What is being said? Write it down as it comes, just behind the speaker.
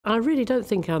I really don't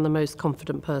think I'm the most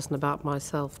confident person about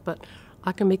myself, but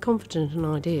I can be confident in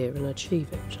an idea and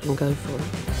achieve it and go for it.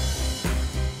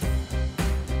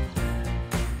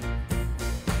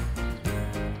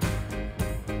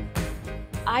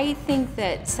 I think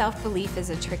that self-belief is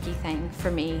a tricky thing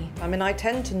for me. I mean, I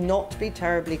tend to not be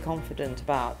terribly confident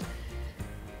about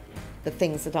the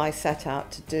things that I set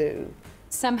out to do.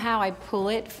 Somehow I pull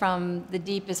it from the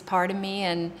deepest part of me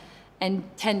and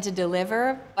tend to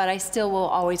deliver, but I still will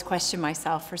always question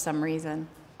myself for some reason.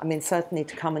 I mean, certainly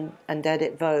to come and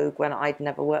edit Vogue when I'd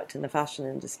never worked in the fashion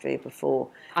industry before.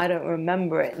 I don't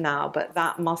remember it now, but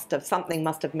something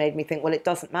must have made me think, well, it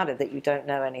doesn't matter that you don't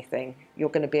know anything. You're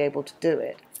going to be able to do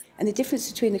it. And the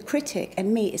difference between the critic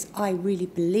and me is I really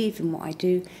believe in what I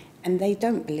do and they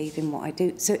don't believe in what I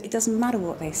do. So it doesn't matter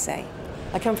what they say.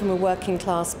 I come from a working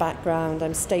class background.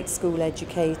 I'm state school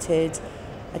educated.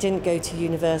 I didn't go to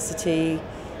university.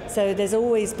 So there's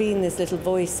always been this little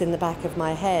voice in the back of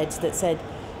my head that said,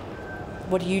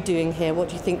 what are you doing here? What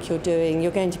do you think you're doing?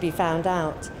 You're going to be found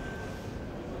out.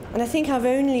 And I think I've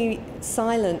only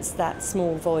silenced that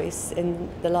small voice in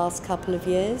the last couple of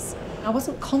years. I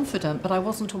wasn't confident, but I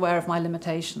wasn't aware of my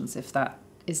limitations, if that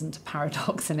isn't a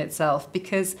paradox in itself,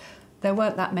 because there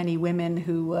weren't that many women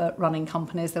who were running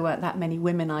companies, there weren't that many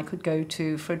women I could go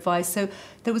to for advice. So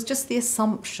there was just the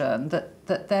assumption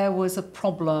that there was a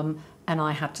problem and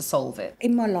I had to solve it.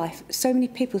 In my life, so many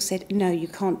people said, no, you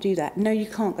can't do that. No, you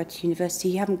can't go to university.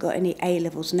 You haven't got any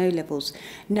A-levels, no levels.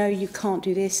 No, you can't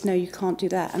do this. No, you can't do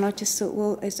that. And I just thought,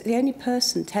 well, the only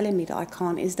person telling me that I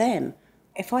can't is them.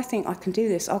 If I think I can do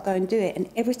this, I'll go and do it. And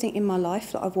everything in my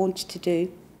life that I've wanted to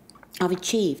do, I've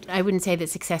achieved. I wouldn't say that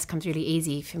success comes really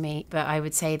easy for me, but I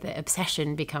would say that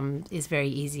obsession is very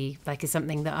easy, like it's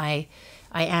something that I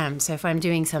am. So if I'm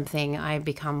doing something, I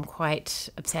become quite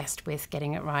obsessed with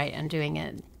getting it right and doing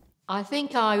it. I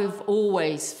think I've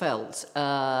always felt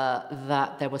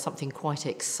that there was something quite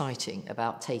exciting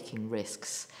about taking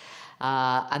risks.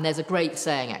 And there's a great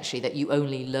saying, actually, that you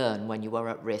only learn when you are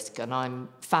at risk. And I'm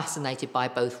fascinated by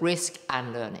both risk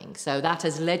and learning. So that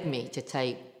has led me to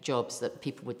take jobs that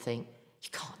people would think, you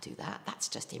can't do that, that's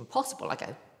just impossible. I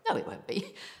go, no, it won't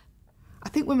be. I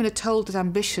think women are told that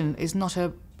ambition is not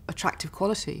an attractive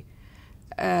quality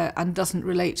and doesn't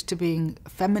relate to being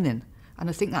feminine. And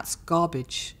I think that's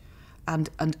garbage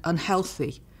and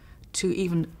unhealthy to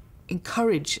even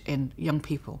encourage in young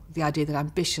people the idea that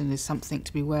ambition is something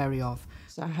to be wary of.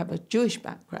 So I have a Jewish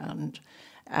background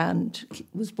and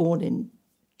was born in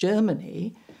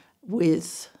Germany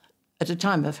at a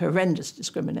time of horrendous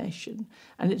discrimination,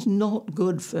 and it's not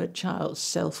good for a child's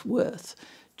self-worth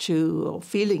or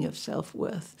feeling of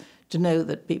self-worth to know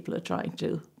that people are trying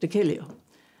to kill you.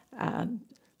 And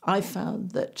I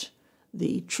found that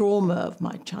the trauma of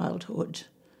my childhood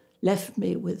left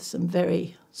me with some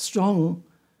very strong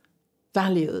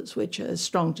values, which are as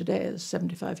strong today as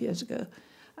 75 years ago.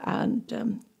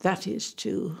 And that is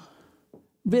to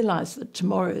realise that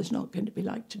tomorrow is not going to be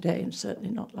like today, and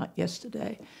certainly not like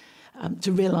yesterday.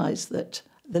 To realise that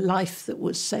the life that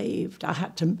was saved, I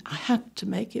had to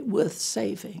make it worth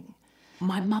saving.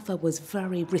 My mother was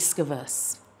very risk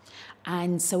averse.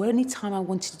 And so any time I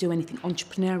wanted to do anything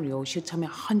entrepreneurial, she would tell me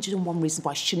 101 reasons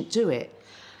why I shouldn't do it.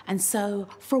 And so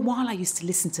for a while I used to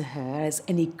listen to her, as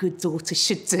any good daughter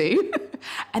should do.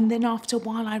 And then after a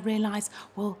while I realised,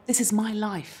 well, this is my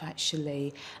life,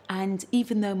 actually. And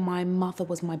even though my mother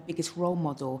was my biggest role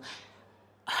model,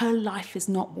 her life is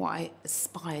not what I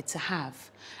aspired to have.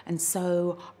 And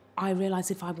so I realised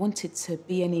if I wanted to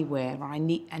be anywhere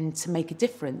and to make a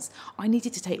difference, I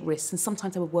needed to take risks, and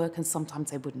sometimes they would work and sometimes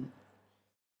they wouldn't.